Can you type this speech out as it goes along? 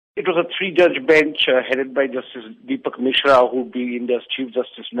It was a three-judge bench headed by Justice Deepak Mishra, who will be India's Chief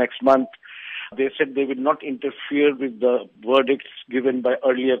Justice next month. They said they will not interfere with the verdicts given by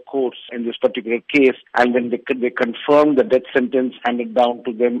earlier courts in this particular case, and then they confirmed the death sentence handed down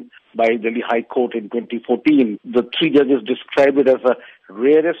to them by Delhi High Court in 2014. The three judges described it as a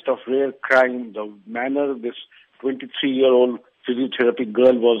rarest of rare crime, the manner this 23-year-old physiotherapy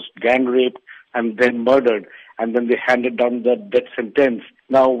girl was gang raped and then murdered, and then they handed down the death sentence.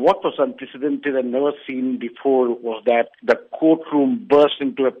 Now, what was unprecedented and never seen before was that the courtroom burst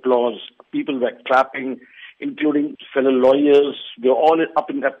into applause. People were clapping, including fellow lawyers. They were all up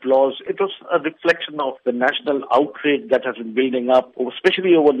in applause. It was a reflection of the national outrage that has been building up,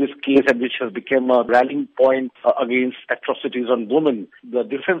 especially over this case, and which has become a rallying point against atrocities on women. The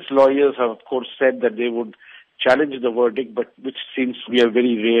defense lawyers have, of course, said that they would challenge the verdict, but which seems to be a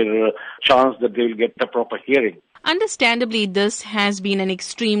very rare chance that they will get a proper hearing. Understandably, this has been an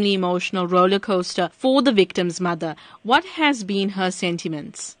extremely emotional roller coaster for the victim's mother. What has been her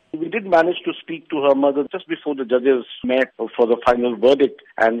sentiments? We did manage to speak to her mother just before the judges met for the final verdict,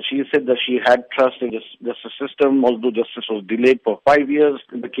 and she said that she had trust in the justice system, although justice was delayed for 5 years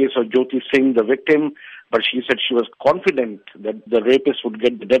in the case of Jyoti Singh, the victim. But she said she was confident that the rapist would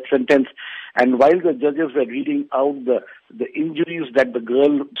get the death sentence. And while the judges were reading out the injuries that the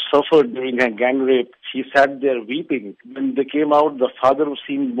girl suffered during her gang rape, she sat there weeping. When they came out, the father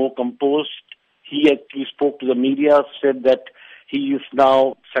seemed more composed. He actually spoke to the media, said that he is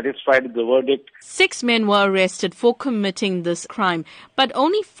now satisfied with the verdict. 6 men were arrested for committing this crime, but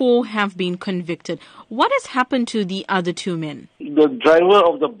only 4 have been convicted. What has happened to the other 2 men? The driver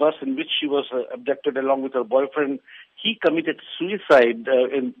of the bus in which she was abducted along with her boyfriend, he committed suicide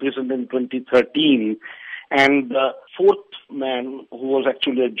in prison in 2013. And the 4th man, who was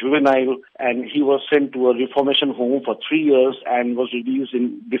actually a juvenile, and he was sent to a reformation home for 3 years and was released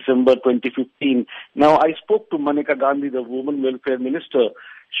in December 2015. Now, I spoke to Maneka Gandhi, the Women Welfare Minister.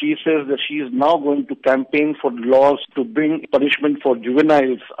 She says that she is now going to campaign for laws to bring punishment for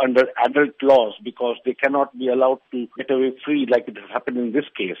juveniles under adult laws because they cannot be allowed to get away free like it has happened in this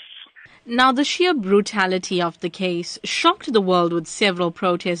case. Now, the sheer brutality of the case shocked the world with several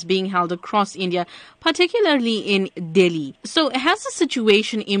protests being held across India, particularly in Delhi. So has the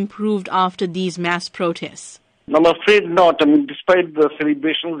situation improved after these mass protests? I'm afraid not. I mean, despite the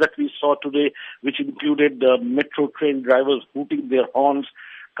celebrations that we saw today, which included metro train drivers hooting their horns,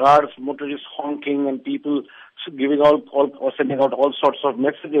 cars, motorists honking, and people giving out or sending out all sorts of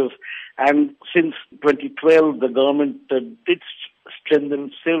messages. And since 2012, the government did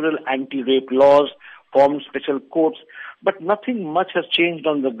strengthen several anti-rape laws, formed special courts, but nothing much has changed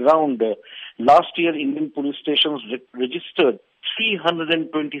on the ground. Last year, Indian police stations registered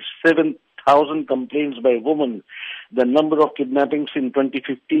 327,000 complaints by women. The number of kidnappings in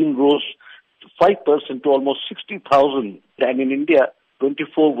 2015 rose 5% to almost 60,000. And in India,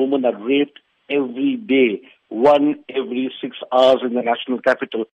 24 women are raped every day, 1 every 6 hours in the national capital.